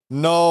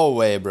No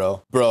way,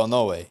 bro. Bro,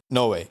 no way.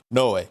 No way.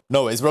 No way.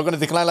 No way. Is bro gonna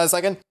decline last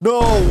second?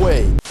 No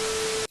way.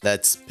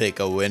 Let's pick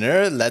a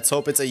winner. Let's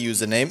hope it's a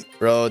username.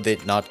 Bro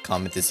did not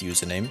comment his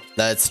username.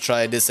 Let's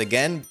try this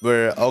again.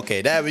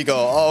 Okay, there we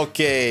go.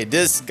 Okay,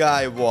 this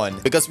guy won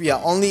because we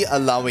are only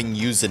allowing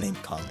username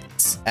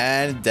comments.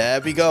 And there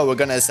we go. We're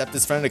gonna accept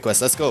this friend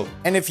request. Let's go.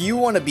 And if you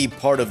want to be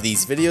part of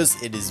these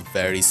videos, it is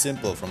very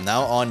simple. From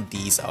now on,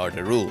 these are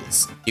the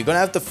rules. You're gonna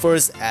have to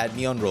first add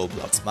me on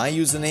Roblox. My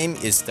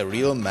username is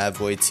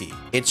TheRealMavYT.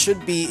 It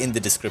should be in the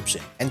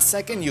description. And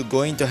second, you're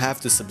going to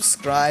have to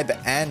subscribe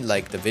and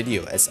like the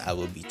video, as I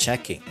will be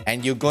checking.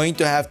 And you're going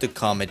to have to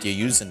comment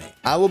your username.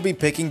 I will be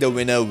picking the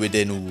winner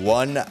within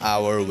 1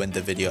 hour when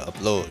the video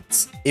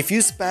uploads. If you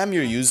spam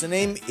your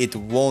username, it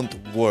won't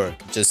work.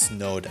 Just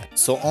know that.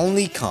 So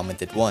only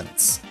comment it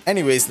once.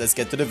 Anyways, let's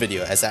get to the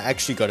video, as I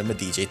actually got him a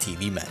DJ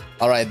TV man.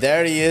 Alright,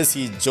 there he is.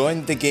 He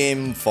joined the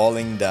game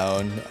falling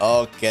down.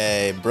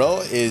 Okay,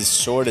 bro is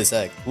short as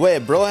heck. Wait,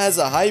 bro has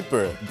a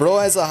hyper. Bro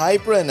has a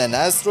hyper and an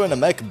astro and a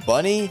mech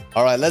bunny.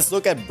 Alright, let's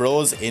look at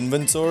bro's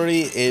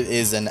inventory. It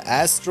is an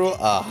astro,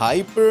 a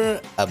hyper,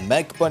 a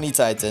mech bunny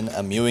titan,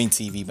 a mewing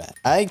TV man.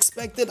 I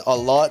expected a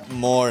lot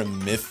more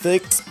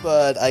mythics,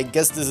 but I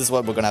guess this is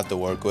what we're gonna have to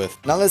work with.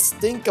 Now let's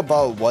think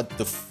about what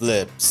to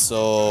flip.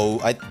 So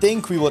I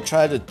think we will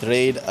try to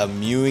trade a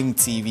mewing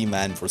TV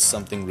man for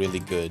something really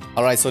good.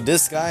 Alright, so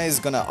this guy is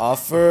gonna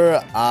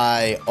offer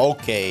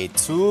okay,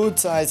 2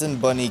 titan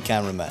bunny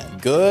cameraman.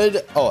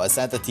 Good. Oh, a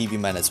Santa TV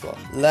man as well.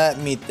 Let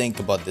me think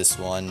about this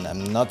one.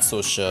 I'm not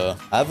so sure.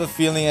 I have a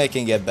feeling I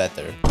can get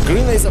better.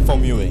 Green laser for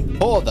mewing.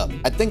 Hold up.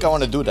 I think I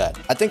want to do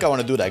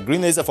that.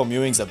 Green laser for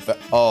mewing is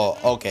oh,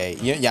 okay.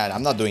 Yeah,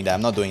 I'm not doing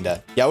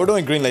that. Yeah, we're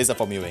doing green laser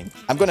for mewing.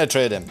 I'm gonna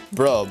trade him.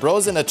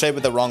 Bro's in a trade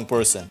with the wrong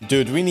person.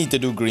 Dude, we need to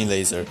do green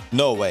laser.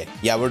 No way.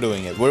 Yeah, we're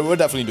doing it. We're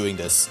definitely doing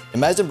this.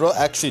 Imagine bro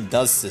actually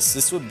does this.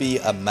 This would be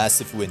a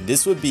massive win.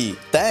 This would be...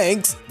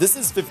 Thanks! This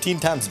is 15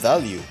 times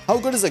value. How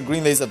good is a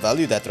green laser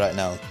value that right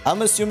now?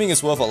 I'm assuming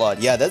it's worth a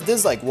lot. Yeah, this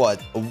is like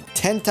what?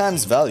 10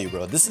 times value,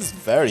 bro. This is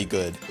very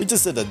good. We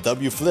just did a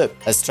W flip.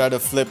 Let's try to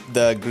flip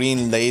the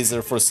green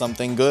laser for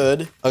something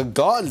good. A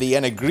godly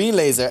and a green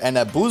laser and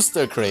a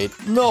booster crate.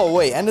 No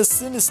way. And a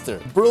sinister.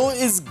 Bro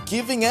is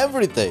giving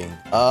everything.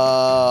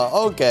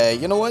 Okay.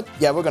 You know what?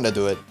 Yeah, we're gonna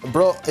do it.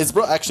 Bro, is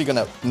bro actually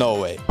gonna... No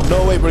way.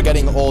 No way we're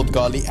getting old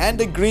godly and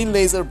the green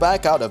laser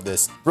back out of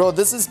this. Bro,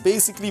 this is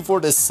basically for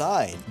the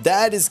sign.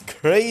 That is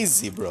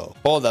crazy, bro.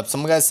 Hold up.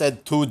 Some guy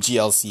said 2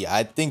 GLC.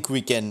 I think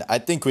we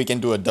can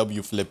do a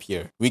W flip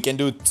here. We can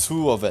do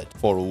 2 of it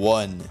for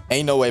 1.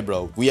 Ain't no way,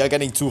 bro. We are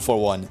getting 2 for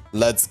 1.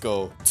 Let's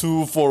go.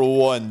 2 for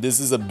 1. This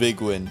is a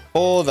big win.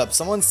 Hold up.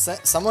 Someone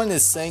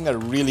is saying a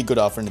really good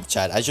offer in the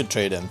chat. I should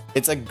trade him.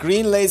 It's a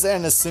green laser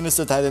and a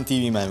sinister titan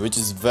TV man, which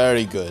is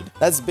very good.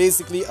 That's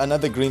basically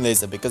another green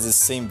laser because it's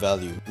same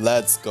value.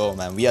 Let's go,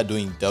 man. We are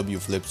doing W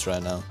flips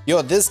right now.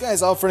 Yo, this guy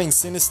is offering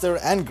sinister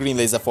and green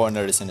laser for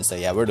another sinister.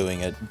 Yeah, we're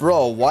doing it.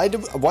 Bro, why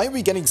are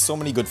we getting so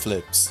many good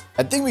flips?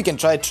 I think we can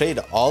try to trade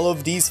all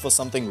of these for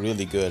something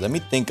really good. Let me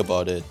think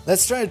about it.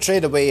 Let's try to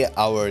trade away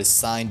our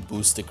signed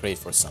booster crate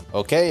for some.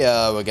 Okay,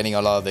 we're getting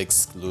a lot of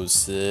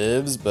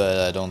exclusives,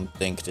 but I don't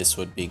think this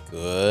would be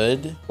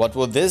good. What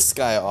will this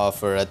guy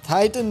offer? A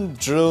titan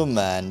drill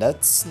man.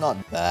 That's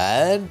not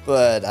bad,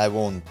 but I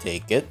won't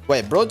take it.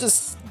 Wait, bro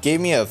just gave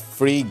me a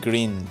free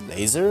green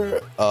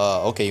laser.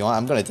 Okay, you know what?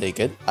 I'm gonna take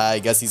it. I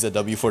guess he's a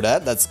W for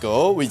that. Let's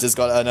go. We just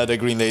got another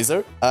green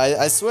laser.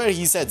 I swear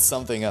he said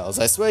something else.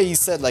 I swear he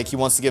said like he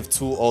wants to give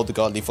 2 old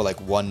godly for like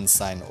 1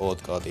 sign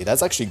old godly.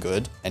 That's actually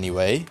good.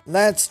 Anyway,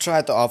 let's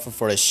try to offer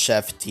for a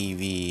chef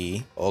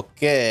TV.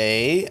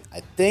 Okay,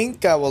 I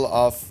think I will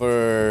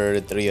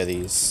offer 3 of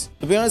these.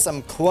 To be honest,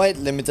 I'm quite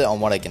limited on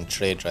what I can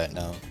trade right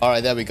now.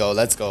 Alright, there we go.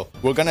 Let's go.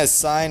 We're gonna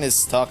assign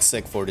his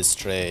toxic for this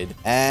trade.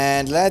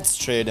 And let's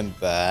trade him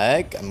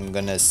back. I'm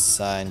gonna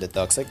assign the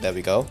toxic. There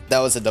we go. That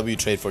was a W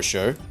trade for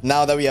sure.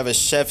 Now that we have a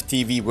chef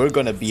TV, we're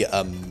gonna be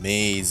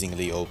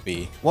amazingly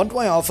OP. What do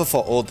I offer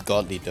for old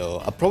godly though?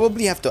 I'll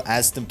probably have to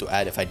ask them to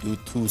add if I do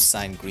 2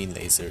 signed green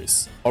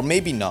lasers. Or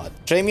maybe not.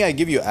 Trade me, I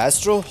give you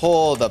Astro?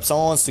 Hold up.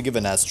 Someone wants to give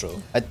an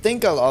Astro. I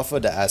think I'll offer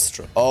the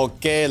Astro.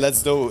 Okay,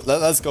 let's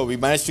go. We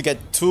managed to get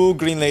 2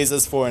 green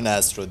lasers for an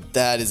Astro.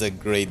 That is a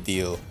great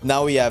deal.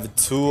 Now we have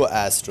 2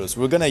 Astros.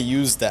 We're gonna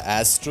use the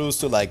Astros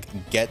to like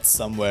get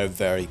somewhere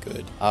very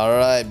good.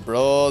 Alright,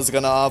 bro's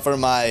gonna offer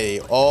my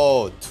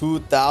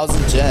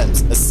 2,000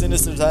 gems, a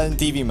sinister titan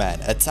TV man,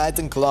 a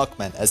titan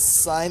clockman, a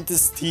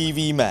scientist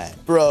TV man.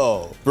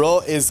 Bro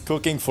is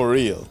cooking for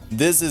real.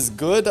 This is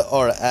good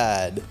or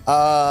add?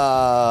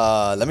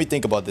 Let me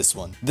think about this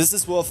one. This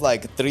is worth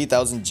like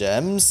 3,000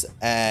 gems,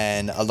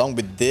 and along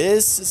with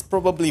this is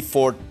probably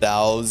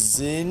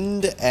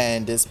 4,000,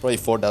 and it's probably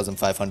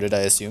 4,500, I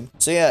assume.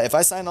 So yeah, if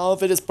I sign all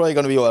of it, it's probably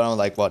gonna be around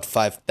like what,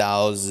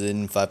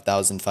 5,000,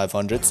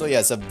 5,500. So yeah,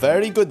 it's a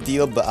very good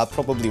deal, but I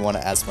probably want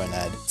to ask for an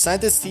ad.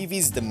 Scientist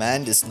TV's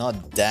demand is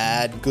not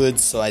that good,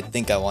 so I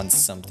think I want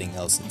something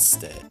else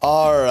instead.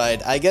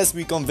 Alright, I guess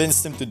we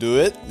convinced him to do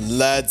it.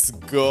 Let's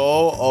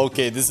go.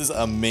 Okay, this is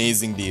an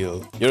amazing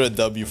deal. You're a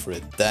W for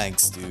it.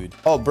 Thanks. dude.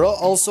 Oh, bro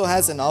also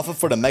has an offer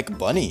for the Mech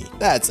Bunny.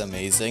 That's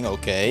amazing.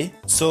 Okay.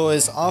 So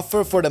his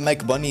offer for the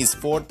Mech Bunny is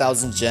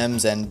 4,000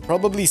 gems and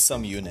probably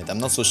some unit. I'm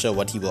not so sure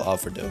what he will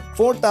offer though.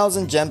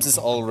 4,000 gems is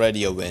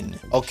already a win.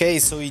 Okay,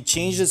 so he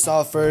changed his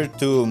offer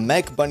to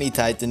Mech Bunny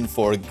Titan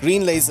for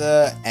green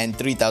laser and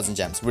 3,000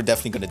 gems. We're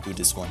definitely gonna do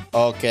this one.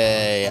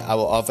 Okay, I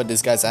will offer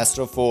this guy's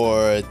Astro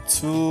for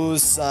 2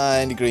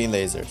 signed green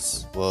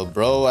lasers. Will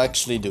bro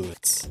actually do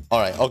it?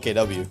 Alright, okay,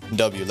 W,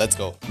 let's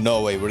go.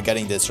 No way we're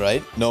getting this,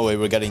 right? No way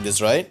we're getting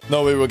this, right?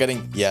 No way we're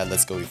getting... Yeah,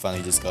 let's go. We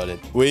finally just got it.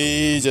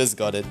 We just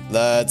got it.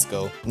 Let's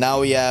go.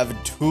 Now we have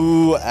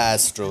 2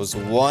 Astros,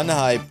 1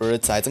 Hyper,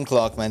 Titan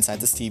Clockman,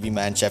 Scientist TV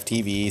Man, Chef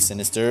TV,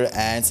 Sinister,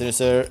 and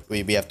Sinister.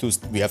 We have two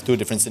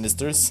different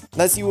Sinisters.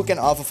 Let's see who can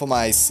offer for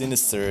my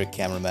Sinister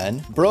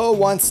cameraman. Bro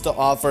wants to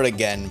offer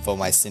again for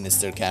my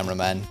Sinister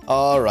cameraman.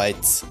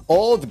 Alright.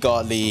 Old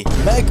Godly,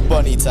 Mech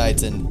Bunny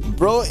Titan.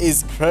 Bro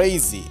is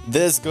crazy.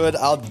 This good,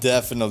 I'll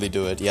definitely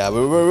do it. Yeah,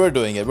 we're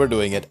doing it. We're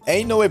doing it.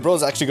 Ain't no way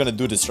bro's actually gonna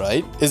do this,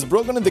 right? Is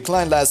bro gonna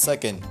decline last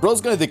second?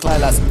 Bro's gonna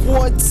decline last...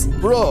 What?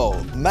 Bro,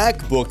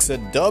 MacBook's a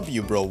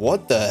W, bro.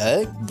 What the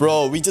heck?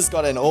 Bro, we just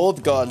got an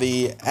Old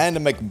Godly and a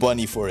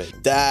McBunny for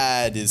it.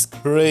 That is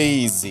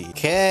crazy.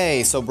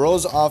 Okay, so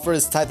bro's offer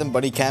is Titan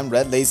Buddy Cam,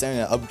 Red Laser, and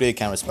an upgrade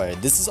camera spire.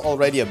 This is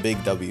already a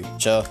big W.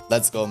 Sure,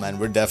 let's go, man.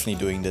 We're definitely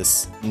doing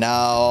this.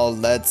 Now,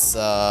 let's...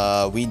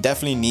 we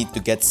definitely need to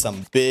get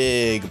some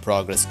big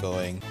progress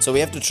going. So we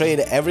have to trade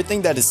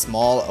everything that is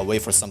small away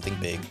for something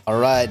big.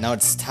 Alright, now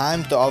it's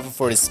time to offer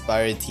for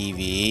Aspire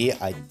TV.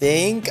 I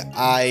think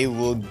I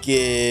will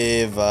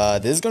give...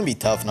 this is gonna be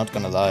tough, not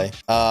gonna lie.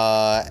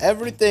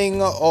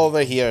 Everything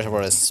over here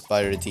for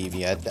Aspire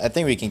TV. I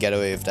think we can get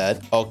away with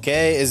that.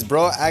 Okay, is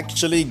bro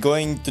actually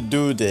going to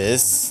do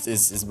this?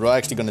 Is bro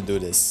actually gonna do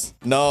this?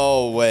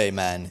 No way,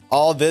 man.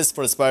 All this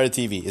for Aspire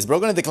TV. Is bro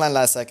gonna decline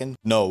last second?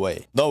 No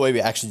way. No way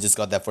we actually just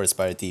got that for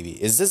Aspire TV.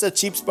 Is this a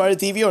cheap Aspire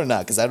TV or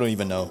not? Because I don't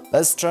even know.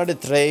 Let's try to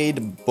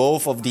trade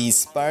both of the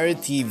Aspire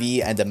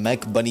TV and the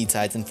Mech Bunny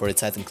Titan for a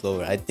Titan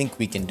Clover. I think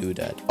we can do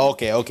that.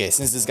 Okay.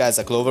 Since this guy's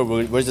a Clover,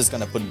 we're just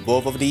gonna put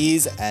both of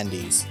these and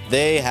these.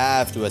 They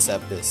have to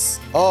accept this.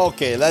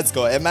 Okay, let's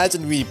go.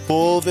 Imagine we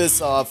pull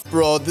this off.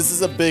 Bro, this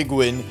is a big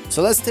win.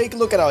 So let's take a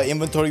look at our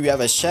inventory. We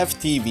have a Chef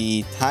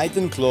TV,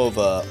 Titan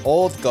Clover,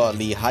 Old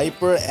Godly,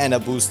 Hyper, and a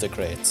Booster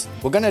Crate.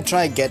 We're gonna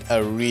try and get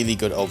a really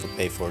good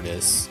overpay for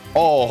this.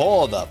 Oh,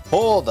 hold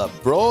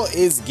up. Bro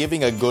is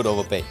giving a good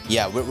overpay.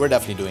 Yeah, we're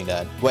definitely doing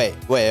that. Wait.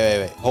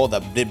 Hold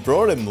up. Did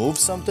bro remove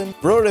something?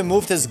 Bro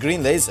removed his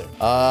green laser.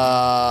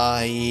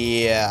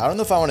 Yeah. I don't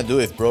know if I want to do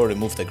it if bro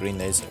removed the green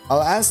laser.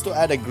 I'll ask to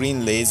add a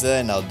green laser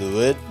and I'll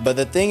do it. But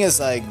the thing is,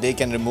 like, they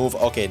can remove...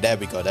 Okay, there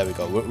we go.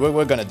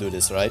 We're gonna do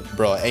this, right?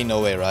 Bro, ain't no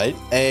way, right?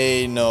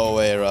 Ain't no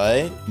way,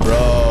 right?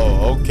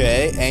 Bro,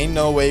 okay. Ain't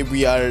no way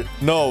we are...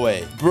 No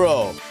way.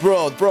 Bro.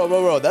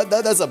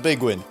 That's a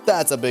big win.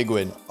 That's a big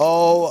win.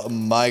 Oh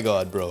my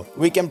god, bro.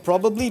 We can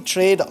probably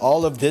trade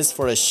all of this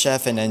for a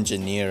chef and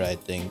engineer, I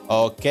think.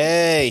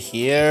 Okay,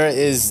 here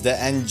is the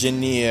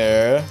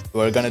engineer.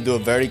 We're gonna do a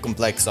very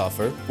complex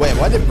offer. Wait,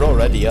 why did bro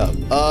ready up?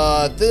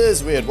 This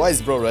is weird. Why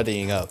is bro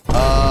readying up?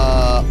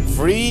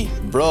 Free?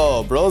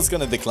 Bro's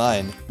gonna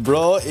decline.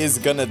 Bro is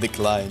gonna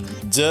decline.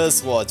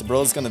 Just watch.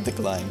 Bro's gonna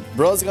decline.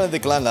 Bro's gonna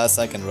decline last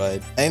second,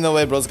 right? Ain't no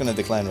way bro's gonna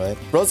decline, right?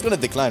 Bro's gonna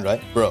decline,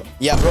 right? Bro.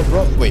 Yeah,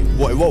 bro. Wait,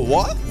 what?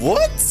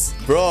 What?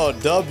 Bro,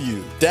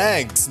 W.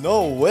 Thanks.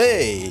 No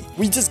way.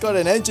 We just got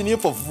an engineer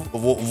for...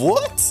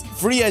 What?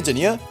 Free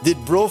engineer?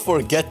 Did bro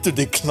forget to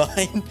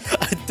decline?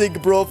 I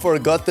think bro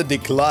forgot to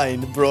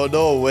decline. Bro,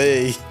 no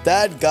way.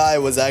 That guy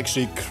was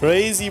actually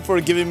crazy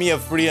for giving me a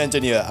free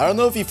engineer. I don't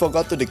know if he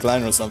forgot to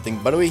decline or something.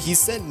 By the way, he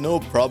said no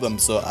problem,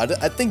 so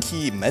I think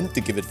he meant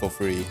to give it for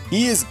free.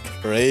 He is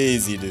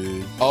crazy,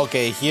 dude.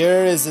 Okay,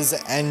 here is his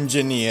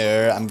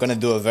engineer. I'm gonna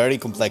do a very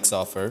complex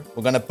offer.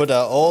 We're gonna put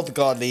an Old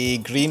Godly,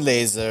 green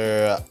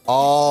laser,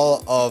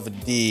 all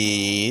of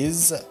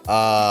these.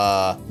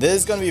 This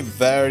is gonna be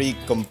very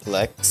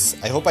complex.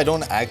 I hope I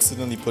don't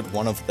accidentally put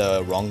one of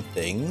the wrong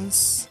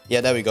things. Yeah,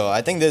 there we go.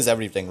 I think this is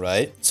everything,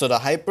 right? So the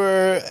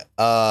Hyper,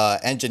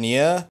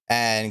 engineer,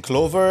 and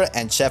Clover,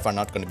 and Chef are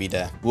not gonna be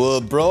there.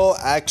 Will bro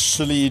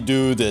actually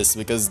do this?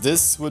 Because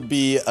this would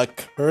be a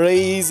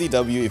crazy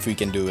W if we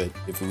can do it.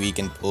 If we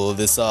can pull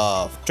this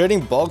off.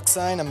 Trading bulk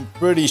sign, I'm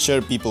pretty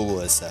sure people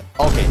will accept.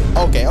 Okay.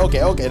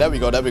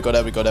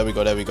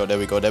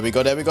 There we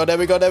go.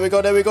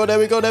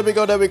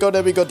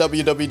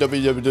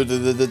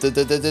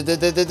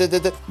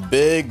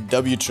 Big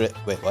W trade.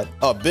 Wait, what?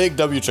 Oh, big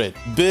W trade.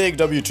 Big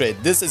W trade.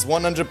 This is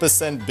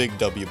 100% big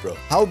W, bro.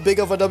 How big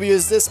of a W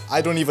is this?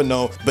 I don't even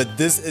know, but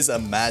this is a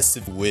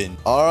massive win.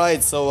 All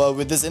right, so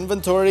with this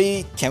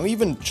inventory, can we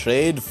even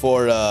trade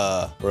for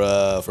a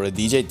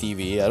DJ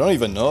TV? I don't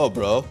even know,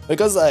 bro.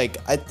 Because like,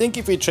 I think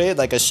if we trade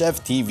like a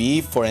Chef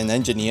TV for an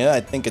engineer,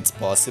 I think it's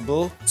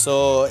possible.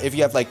 So if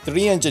you have like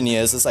 3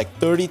 engineers, it's like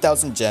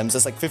 30,000 gems.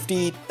 That's like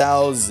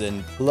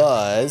 50,000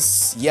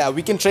 plus. Yeah,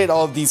 we can trade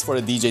all of these for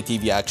a DJ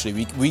TV.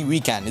 Actually, we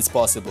can. It's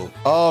possible.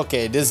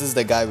 Okay, this is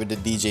the guy with the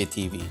DJ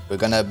TV. see. We're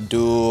gonna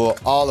do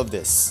all of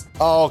this.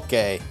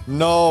 Okay.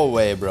 No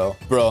way, bro.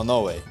 Bro,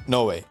 no way.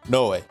 No way.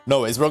 No way.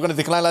 No way. Is bro gonna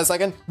decline last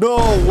second? No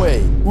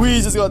way.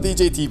 We just got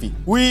DJ TV.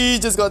 We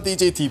just got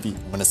DJ TV.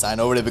 I'm gonna sign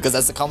over it because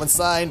that's the common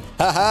sign.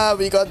 Haha,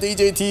 we got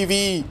DJ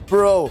TV.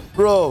 Bro,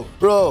 bro,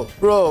 bro,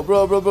 bro,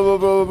 bro, bro, bro, bro,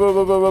 bro, bro,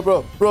 bro, bro,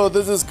 bro, bro,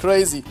 this is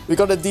crazy. We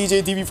got a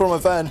DJ TV from a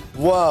fan.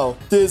 Wow,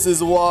 this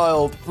is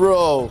wild,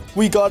 bro.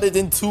 We got it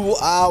in 2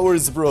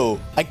 hours, bro.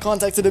 I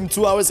contacted him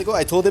 2 hours ago.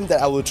 I told him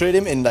that I will trade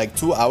him in like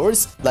 2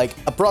 hours, like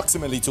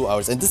approximately 2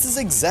 hours. And this is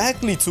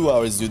exactly 2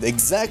 hours, dude.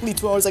 Exactly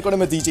 2 hours. I got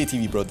him a DJ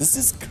TV, bro. This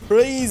is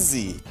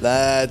crazy.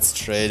 Let's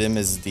trade him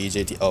his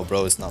DJ TV. Oh,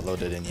 bro, it's not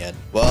loaded in yet.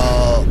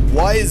 Well,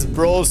 why is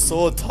bro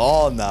so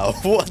tall now?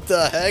 What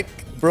the heck?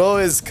 Bro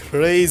is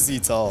crazy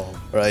tall.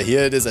 Right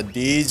here it is, a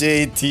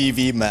DJ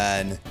TV,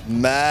 man.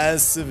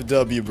 Massive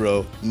W,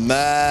 bro.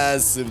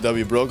 Massive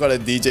W. Bro got a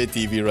DJ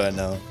TV right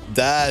now.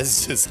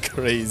 That's just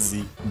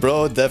crazy.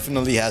 Bro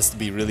definitely has to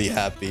be really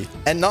happy.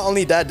 And not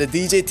only that, the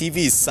DJ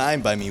TV is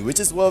signed by me,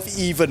 which is worth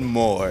even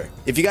more.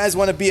 If you guys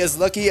want to be as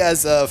lucky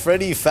as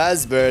Freddy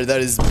Fazbear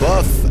that is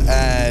buff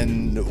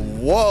and...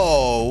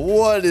 Whoa,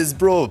 what is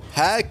bro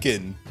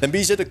packing? Then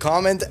be sure to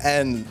comment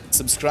and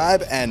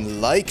subscribe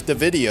and like the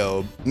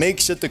video. Make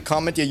sure to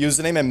comment your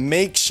username and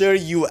make sure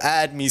you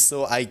add me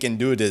so I can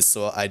do this,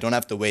 so I don't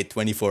have to wait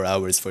 24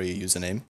 hours for your username.